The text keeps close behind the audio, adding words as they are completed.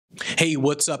Hey,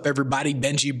 what's up, everybody?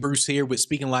 Benji Bruce here with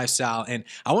Speaking Lifestyle, and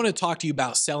I want to talk to you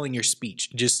about selling your speech.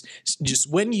 Just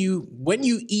when you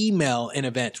email an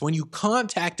event, when you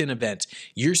contact an event,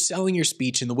 you're selling your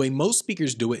speech. And the way most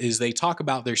speakers do it is they talk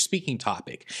about their speaking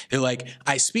topic. They're like,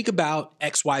 I speak about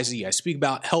XYZ. I speak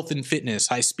about health and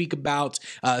fitness. I speak about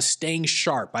staying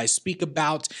sharp. I speak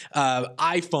about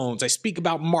iPhones. I speak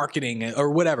about marketing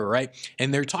or whatever, right?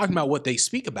 And they're talking about what they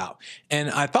speak about. And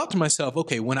I thought to myself,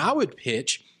 okay, when I would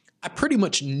pitch, I pretty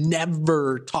much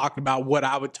never talked about what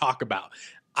I would talk about.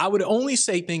 I would only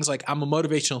say things like, I'm a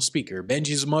motivational speaker.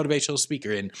 Benji's a motivational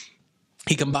speaker, and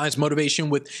he combines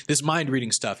motivation with this mind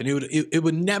reading stuff. And it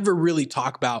would never really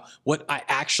talk about what I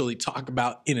actually talk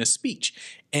about in a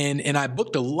speech. And I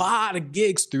booked a lot of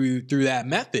gigs through that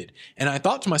method. And I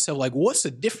thought to myself, like, what's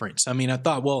the difference? I mean, I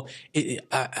thought, well,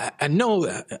 I know,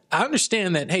 I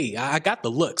understand that, hey, I got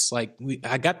the looks. Like,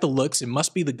 I got the looks. It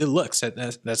must be the good looks.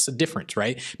 That's the difference,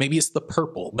 right? Maybe it's the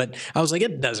purple. But I was like,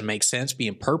 it doesn't make sense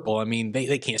being purple. I mean,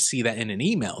 they can't see that in an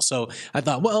email. So I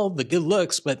thought, well, the good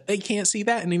looks, but they can't see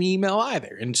that in an email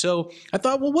either. And so I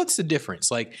thought, well, what's the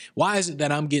difference? Like, why is it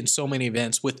that I'm getting so many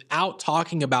events without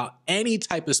talking about any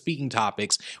type of speaking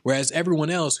topics? Whereas everyone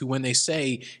else who, when they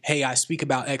say, hey, I speak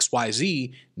about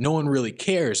XYZ, no one really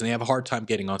cares and they have a hard time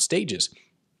getting on stages.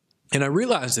 And I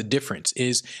realized the difference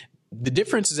is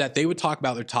that they would talk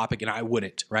about their topic and I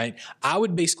wouldn't, right? I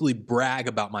would basically brag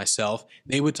about myself.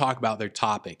 They would talk about their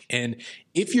topic. And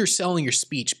if you're selling your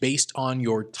speech based on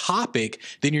your topic,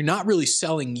 then you're not really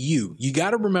selling you. You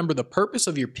got to remember the purpose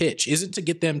of your pitch isn't to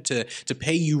get them to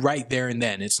pay you right there and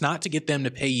then. It's not to get them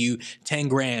to pay you 10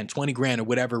 grand, 20 grand or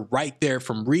whatever right there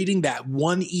from reading that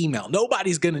one email.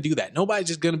 Nobody's going to do that. Nobody's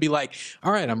just going to be like,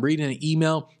 all right, I'm reading an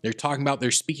email. They're talking about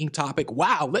their speaking topic.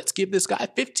 Wow, let's give this guy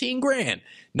 15 grand.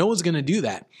 No one's going to do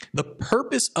that. The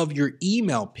purpose of your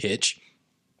email pitch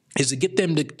is to get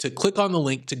them to click on the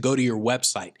link to go to your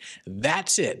website.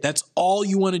 That's it. That's all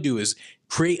you want to do is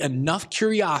create enough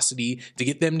curiosity to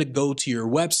get them to go to your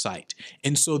website.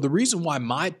 And so the reason why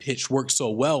my pitch worked so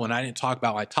well when I didn't talk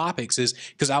about my topics is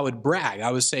because I would brag. I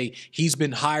would say he's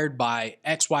been hired by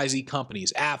XYZ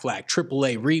companies, Aflac,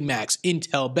 AAA, Remax,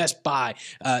 Intel, Best Buy,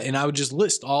 and I would just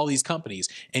list all these companies.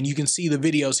 And you can see the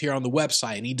videos here on the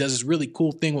website, and he does this really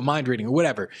cool thing with mind reading or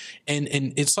whatever. And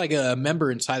it's like a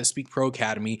member inside the Speak Pro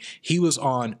Academy. He was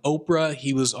on Oprah.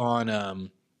 He was on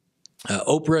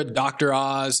Oprah, Dr.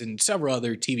 Oz, and several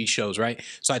other TV shows, right?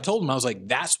 So I told him, I was like,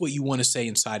 that's what you want to say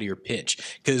inside of your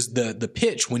pitch. Because the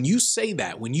pitch, when you say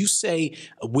that, when you say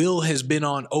Will has been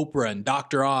on Oprah and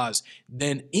Dr. Oz,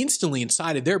 then instantly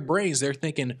inside of their brains, they're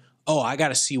thinking, oh, I got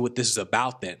to see what this is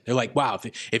about then. They're like, wow,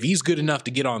 if he's good enough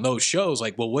to get on those shows,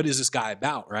 like, well, what is this guy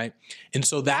about, right? And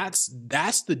so that's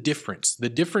the difference. The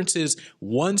difference is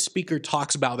one speaker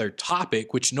talks about their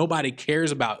topic, which nobody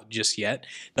cares about just yet.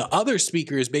 The other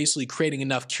speaker is basically creating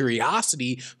enough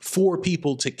curiosity for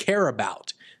people to care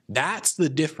about. That's the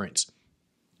difference.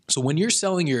 So when you're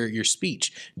selling your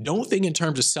speech, don't think in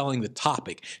terms of selling the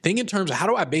topic. Think in terms of how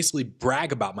do I basically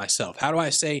brag about myself? How do I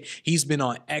say he's been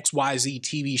on XYZ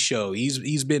TV show?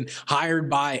 He's been hired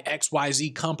by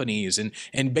XYZ companies.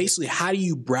 And basically, how do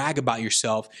you brag about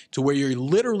yourself to where you're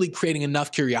literally creating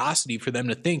enough curiosity for them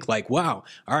to think like, wow,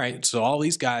 all right, so all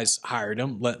these guys hired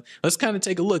him. Let's kind of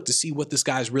take a look to see what this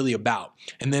guy's really about.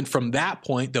 And then from that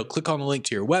point, they'll click on the link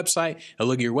to your website. They'll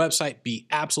look at your website, be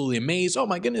absolutely amazed. Oh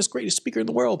my goodness, greatest speaker in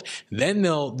the world. Then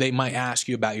they might ask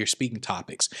you about your speaking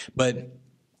topics. But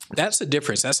that's the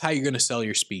difference. That's how you're going to sell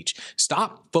your speech.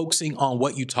 Stop focusing on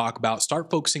what you talk about.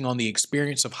 Start focusing on the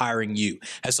experience of hiring you.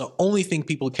 That's the only thing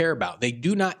people care about. They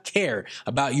do not care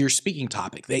about your speaking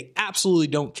topic. They absolutely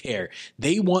don't care.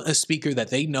 They want a speaker that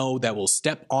they know that will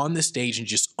step on the stage and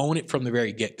just own it from the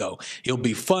very get-go. He'll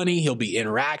be funny. He'll be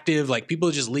interactive. Like, people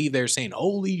just leave there saying,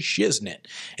 holy shiznit.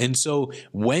 And so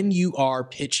when you are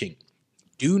pitching,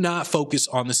 do not focus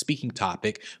on the speaking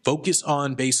topic. Focus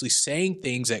on basically saying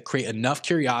things that create enough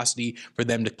curiosity for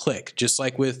them to click. Just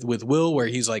like with Will, where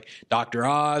he's like Dr.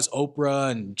 Oz,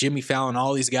 Oprah, and Jimmy Fallon,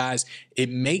 all these guys.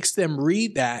 It makes them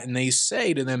read that and they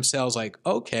say to themselves like,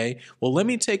 okay, well, let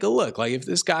me take a look. Like, if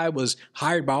this guy was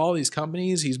hired by all these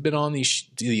companies, he's been on these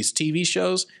TV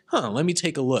shows, let me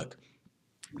take a look.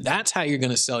 That's how you're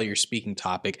going to sell your speaking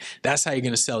topic. That's how you're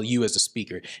going to sell you as a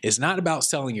speaker. It's not about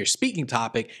selling your speaking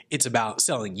topic. It's about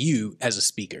selling you as a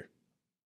speaker.